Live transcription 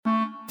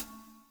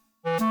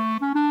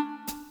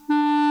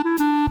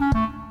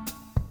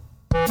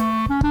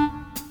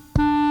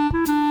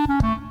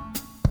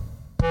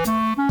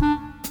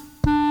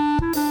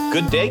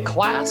Good day,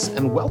 class,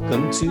 and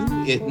welcome to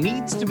It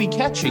Needs to Be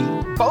Catchy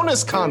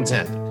bonus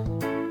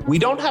content. We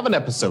don't have an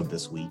episode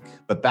this week,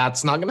 but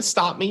that's not going to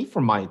stop me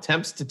from my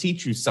attempts to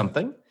teach you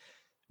something.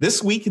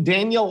 This week,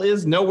 Daniel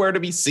is nowhere to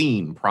be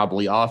seen,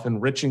 probably off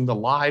enriching the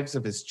lives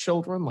of his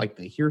children like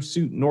the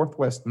hirsute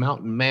Northwest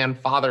Mountain Man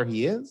father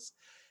he is.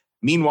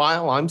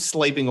 Meanwhile, I'm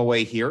slaving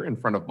away here in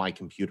front of my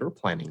computer,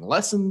 planning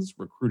lessons,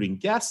 recruiting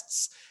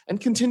guests, and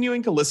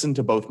continuing to listen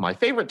to both my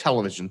favorite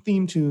television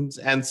theme tunes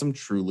and some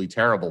truly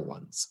terrible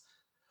ones.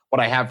 What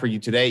I have for you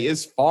today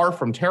is far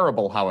from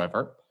terrible,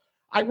 however.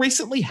 I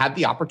recently had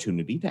the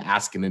opportunity to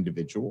ask an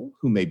individual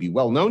who may be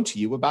well known to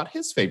you about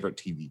his favorite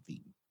TV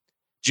theme.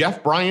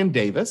 Jeff Brian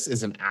Davis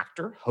is an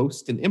actor,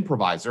 host, and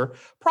improviser,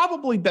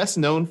 probably best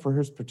known for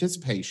his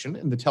participation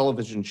in the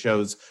television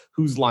shows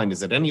Whose Line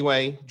Is It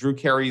Anyway?, Drew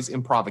Carey's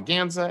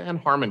Improvaganza, and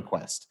Harmon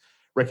Quest.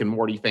 Rick and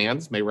Morty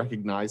fans may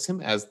recognize him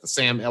as the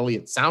Sam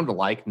Elliott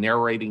sound-alike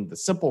narrating the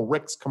Simple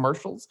Rick's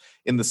commercials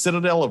in the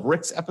Citadel of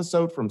Rick's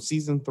episode from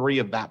season 3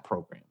 of that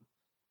program.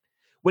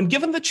 When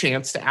given the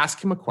chance to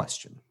ask him a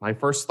question, my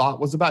first thought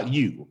was about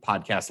you,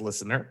 podcast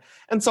listener,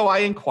 and so I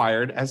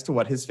inquired as to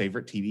what his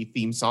favorite TV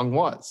theme song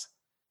was.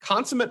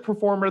 Consummate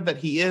performer that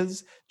he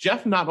is,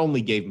 Jeff not only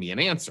gave me an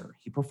answer,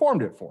 he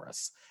performed it for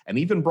us, and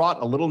even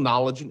brought a little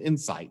knowledge and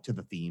insight to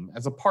the theme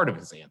as a part of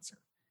his answer.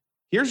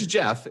 Here's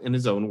Jeff in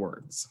his own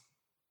words.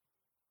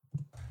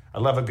 I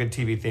love a good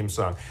TV theme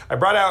song. I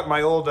brought out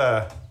my old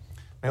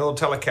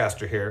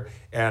Telecaster here,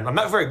 and I'm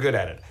not very good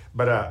at it,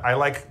 but I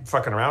like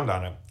fucking around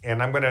on it,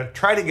 and I'm going to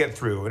try to get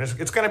through, and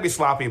it's going to be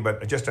sloppy,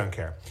 but I just don't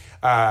care.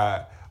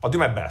 I'll do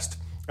my best.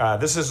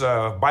 This is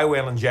by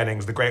Waylon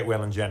Jennings, the great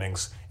Waylon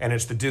Jennings, and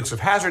it's the Dukes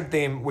of Hazzard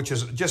theme, which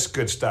is just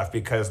good stuff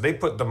because they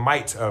put the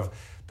might of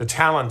the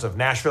talent of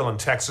Nashville and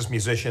Texas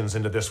musicians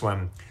into this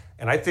one.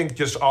 And I think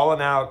just all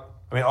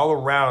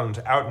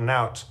around, out and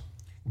out,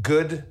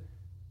 good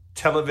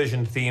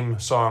television theme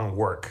song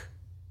work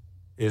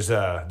is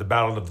the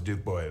Battle of the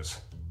Duke Boys.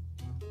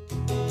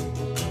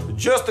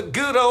 Just the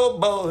good old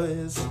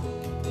boys,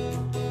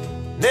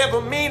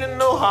 never meaning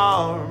no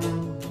harm.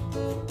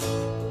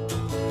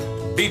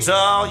 Beats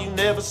all you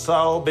never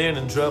saw, been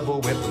in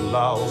trouble with the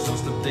law since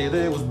the day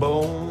they was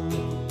born.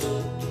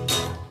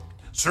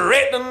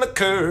 Straightening the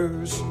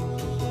curves,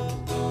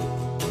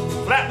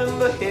 flattening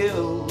the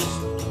hills.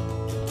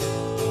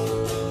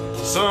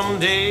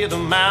 Someday the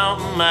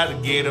mountain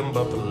might get them,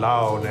 but the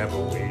law never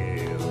will.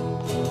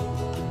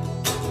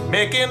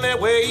 Making their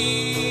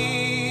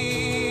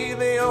way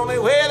the only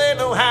way they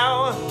know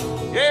how,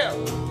 yeah.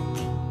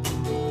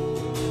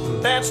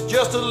 That's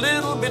just a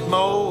little bit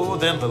more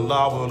than the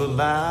law will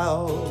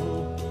allow.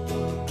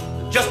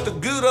 Just the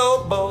good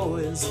old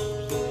boys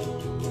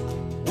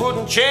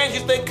wouldn't change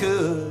if they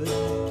could.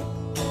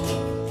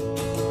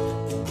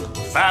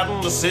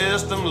 Fighting the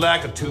system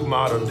like a two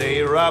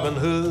modern-day Robin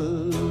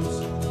Hoods.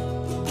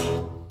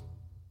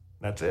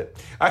 That's it.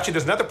 Actually,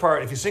 there's another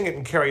part, if you sing it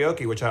in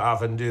karaoke, which I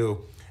often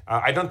do,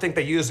 I don't think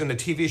they use it in the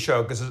TV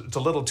show because it's a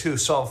little too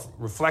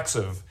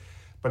self-reflexive,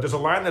 but there's a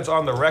line that's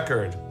on the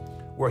record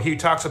where he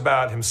talks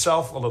about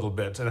himself a little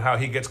bit and how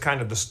he gets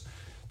kind of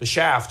the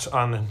shaft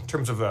in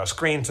terms of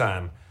screen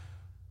time.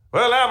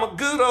 Well, I'm a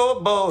good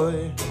old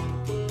boy.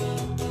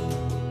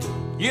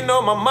 You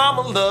know my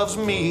mama loves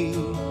me.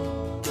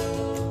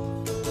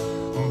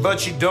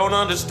 But you don't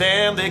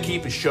understand, they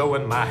keep a show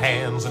in my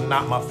hands and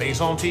not my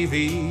face on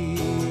TV.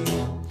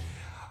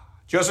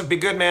 Joseph, be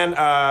good, man.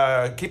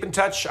 Keep in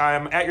touch.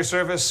 I'm at your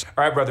service.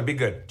 All right, brother, be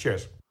good.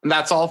 Cheers. And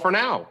that's all for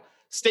now.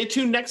 Stay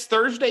tuned next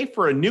Thursday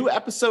for a new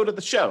episode of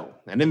the show.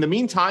 And in the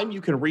meantime,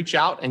 you can reach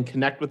out and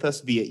connect with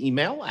us via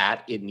email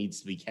at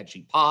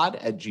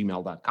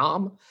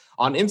itneedstobecatchypod@gmail.com,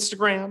 on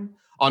Instagram,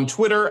 on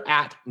Twitter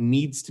at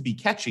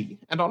needstobecatchy,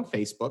 and on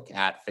Facebook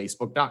at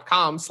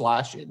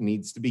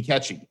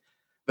facebook.com/itneedstobecatchy.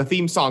 The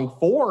theme song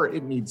for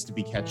It Needs to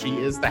Be Catchy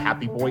is the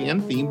Happy Boy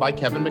End theme by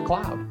Kevin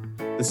MacLeod.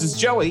 This is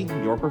Joey,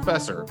 your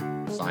professor,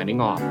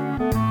 signing off.